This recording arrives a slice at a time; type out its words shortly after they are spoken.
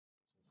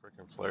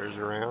Freaking flares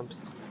around.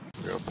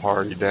 We're gonna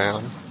party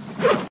down.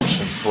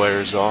 Some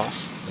flares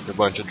off like a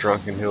bunch of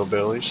drunken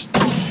hillbillies.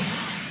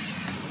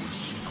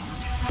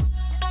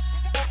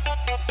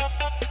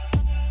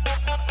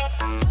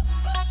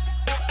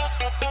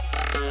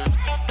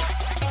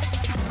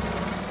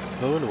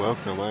 Hello and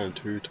welcome. I am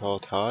Too Tall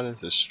Todd.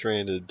 This is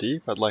Stranded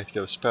Deep. I'd like to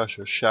give a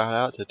special shout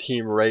out to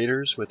Team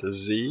Raiders with a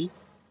Z.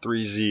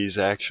 3 Z's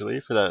actually,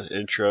 for that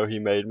intro he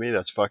made me.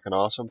 That's fucking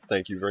awesome.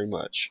 Thank you very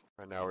much.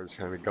 Right now we're just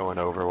going to be going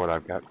over what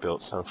I've got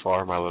built so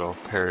far, my little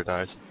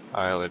paradise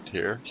island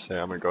here.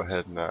 So I'm going to go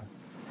ahead and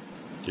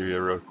give you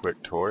a real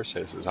quick tour.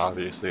 So this is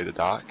obviously the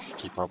dock.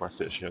 Keep all my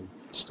fishing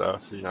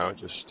stuff, you know,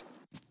 just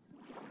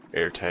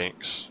air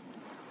tanks,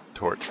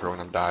 torch for when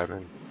I'm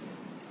diving,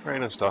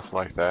 random stuff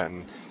like that.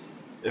 And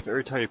if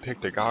every time you pick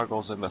the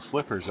goggles and the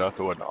flippers up,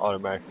 it wouldn't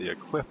automatically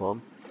equip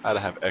them, I'd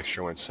have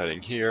extra ones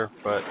setting here,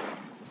 but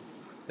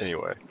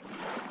anyway,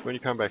 when you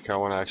come back here, I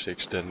want to actually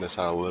extend this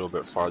out a little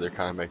bit farther,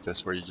 kind of make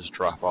this where you just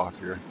drop off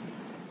your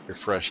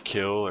fresh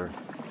kill or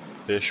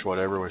fish,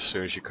 whatever. As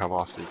soon as you come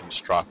off, you can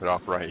just drop it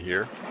off right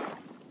here.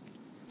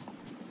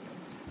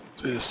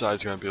 This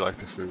side's going to be like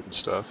the food and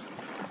stuff.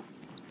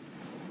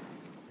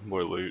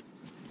 More loot.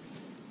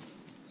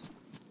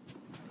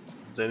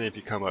 Then if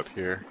you come up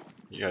here,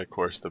 you got, of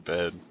course, the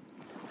bed.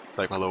 It's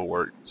like my little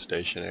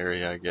workstation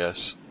area, I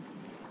guess.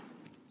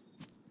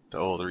 The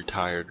old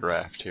retired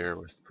raft here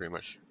with pretty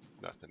much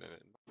nothing in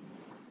it.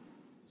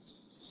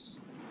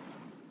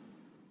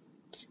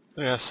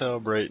 So yeah,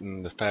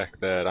 celebrating the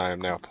fact that I am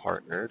now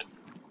partnered,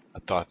 I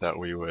thought that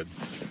we would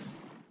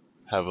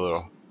have a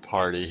little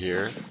party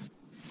here.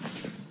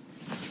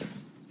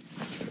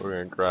 We're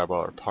going to grab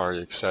all our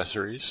party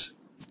accessories.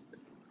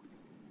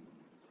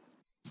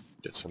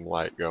 Get some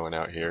light going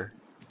out here.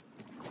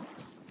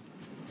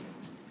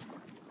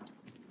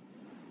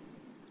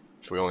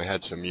 If we only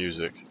had some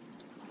music.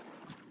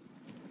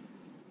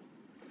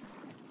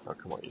 Oh,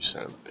 come on, you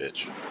son of a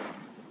bitch.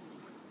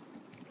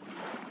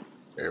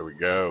 There we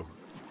go.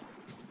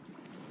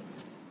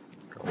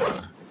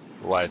 Gonna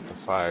light the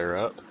fire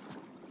up.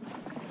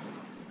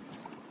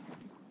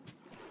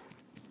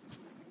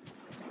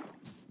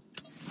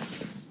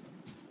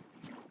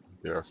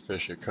 Get our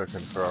fish cooking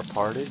for our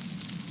party.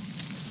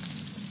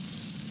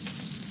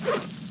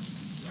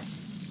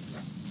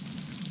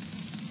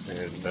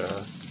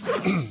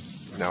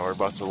 And now we're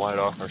about to light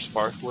off our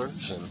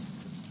sparklers and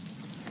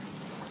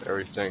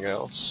everything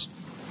else.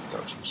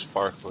 Got some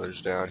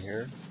sparklers down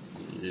here.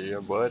 Yeah,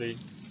 buddy.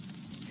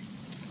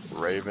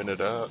 Raving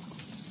it up.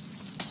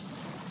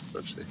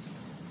 Let's see.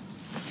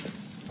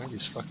 How many of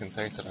these fucking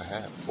things that I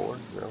have? 4?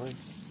 Really?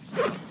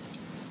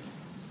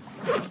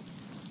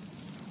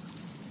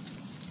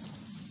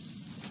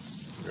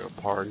 We're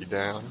gonna party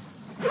down.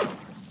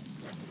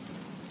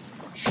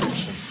 Shoot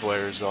some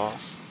flares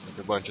off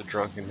like a bunch of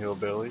drunken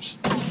hillbillies.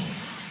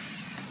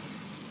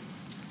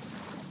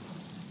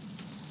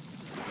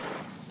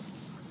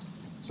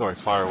 Sorry,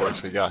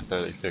 fireworks we got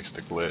there, they fixed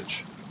the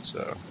glitch.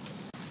 So,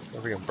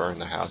 we're gonna burn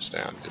the house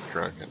down, get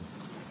drunken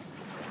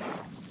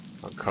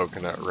on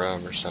coconut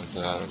rum or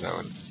something, I don't know,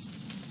 and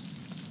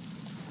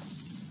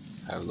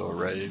have a little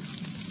rave.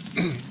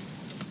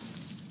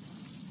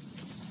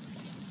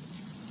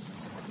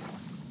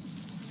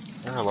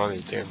 I don't know how long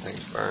these damn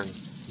things burn.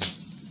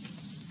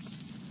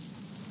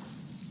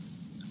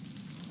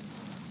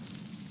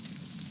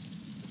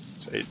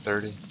 It's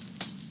 8:30.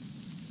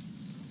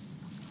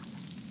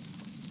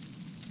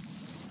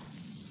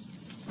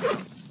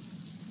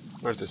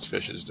 I wonder if this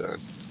fish is done.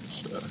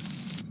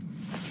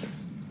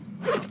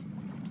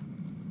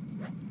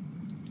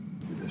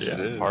 Yeah, it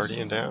is.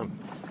 Partying down.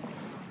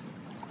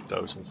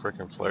 Throw some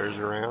freaking flares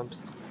around.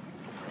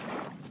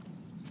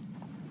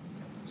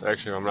 So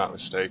actually, if I'm not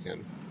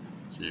mistaken,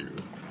 if you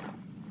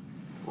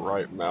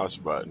right mouse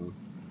button,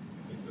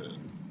 and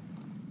then,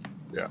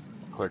 yeah,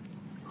 click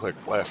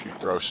left, you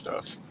throw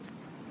stuff.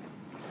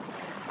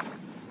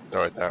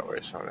 Throw it that way,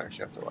 so I don't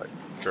actually have to like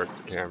jerk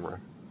the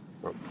camera.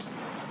 Oh.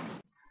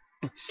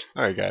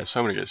 Alright guys, so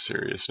I'm gonna get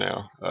serious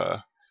now.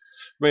 The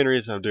main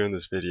reason I'm doing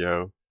this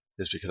video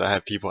is because I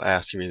have people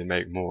asking me to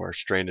make more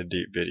Stranded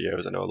Deep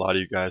videos. I know a lot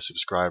of you guys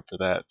subscribe for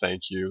that.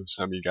 Thank you.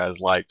 Some of you guys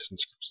liked and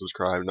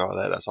subscribed and all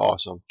that. That's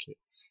awesome.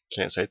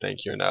 Can't say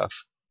thank you enough.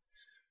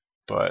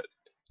 But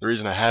the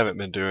reason I haven't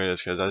been doing it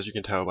is because, as you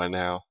can tell by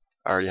now,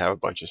 I already have a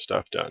bunch of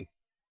stuff done.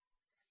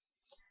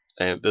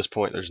 And at this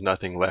point, there's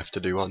nothing left to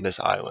do on this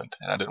island.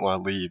 And I didn't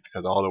want to leave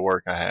because all the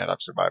work I had,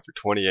 I've survived for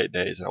 28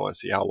 days, and I want to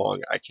see how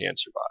long I can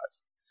survive.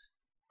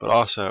 But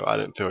also, I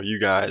didn't feel you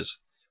guys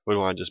would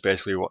want to just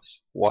basically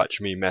watch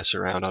me mess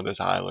around on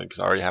this island because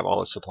I already have all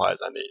the supplies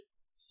I need.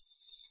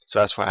 So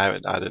that's why I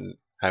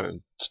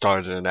haven't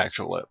started an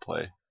actual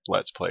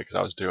let's play because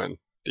I was doing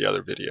the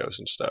other videos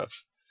and stuff.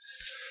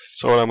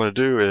 So what I'm going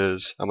to do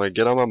is I'm going to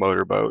get on my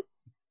motorboat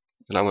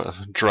and I'm going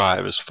to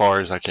drive as far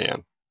as I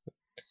can.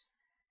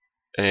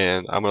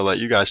 And I'm going to let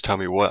you guys tell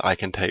me what I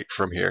can take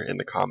from here in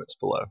the comments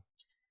below.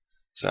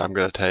 So I'm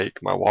going to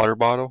take my water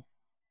bottle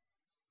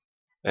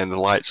and the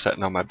light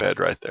setting on my bed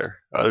right there.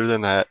 Other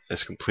than that,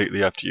 it's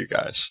completely up to you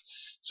guys.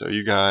 So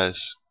you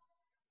guys,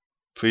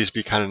 please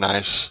be kind of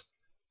nice.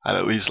 I'd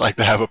at least like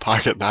to have a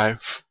pocket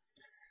knife.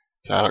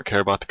 So I don't care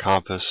about the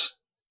compass,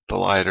 the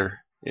lighter,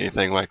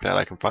 anything like that.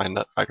 I can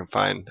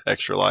find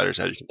extra lighters.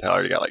 As you can tell, I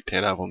already got like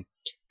 10 of them.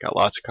 Got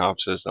lots of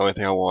compasses. The only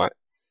thing I want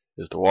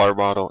is the water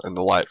bottle and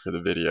the light for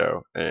the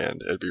video,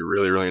 and it'd be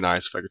really, really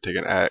nice if I could take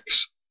an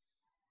axe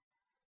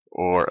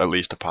or at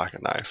least a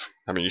pocket knife.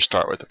 I mean, you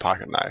start with the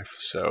pocket knife,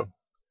 so.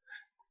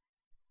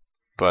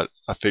 But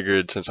I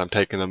figured since I'm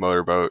taking the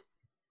motorboat,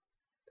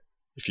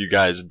 if you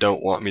guys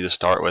don't want me to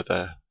start with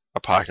a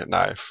pocket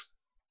knife,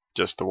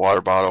 just the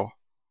water bottle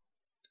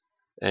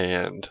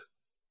and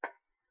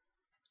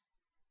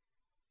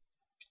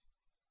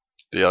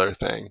the other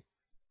thing,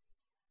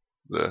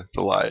 the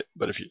light.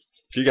 But if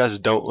you guys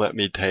don't let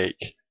me take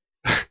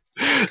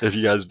if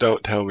you guys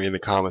don't tell me in the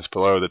comments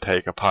below to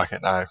take a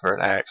pocket knife or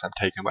an axe, I'm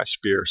taking my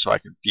spear so I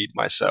can feed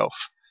myself.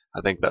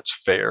 I think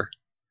that's fair.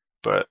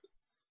 But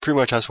pretty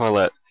much I just want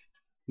to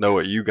know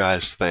what you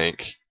guys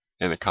think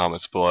in the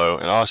comments below.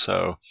 And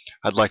also,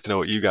 I'd like to know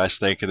what you guys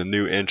think of the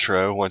new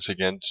intro. Once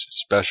again,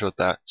 special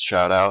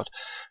shout out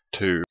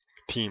to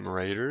Team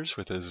Raiders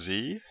with a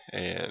Z,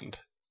 and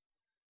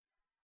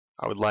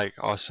I would like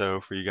also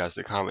for you guys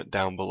to comment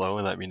down below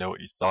and let me know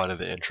what you thought of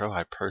the intro.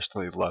 I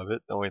personally love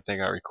it. The only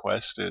thing I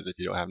request is if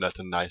you don't have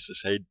nothing nice to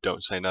say,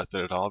 don't say nothing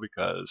at all,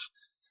 because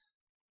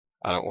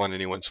I don't want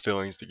anyone's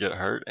feelings to get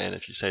hurt, and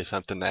if you say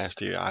something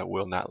nasty, I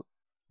will not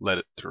let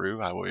it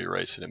through. I will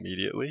erase it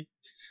immediately.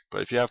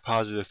 But if you have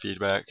positive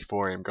feedback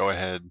for him, go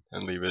ahead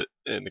and leave it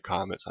in the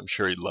comments. I'm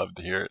sure he'd love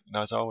to hear it.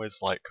 And as always,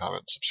 like,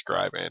 comment,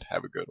 subscribe, and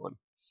have a good one.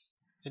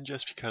 And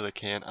just because I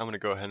can, I'm going to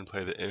go ahead and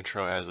play the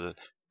intro as an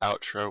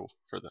outro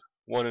for the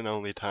one and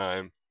only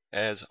time.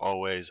 As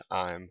always,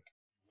 I'm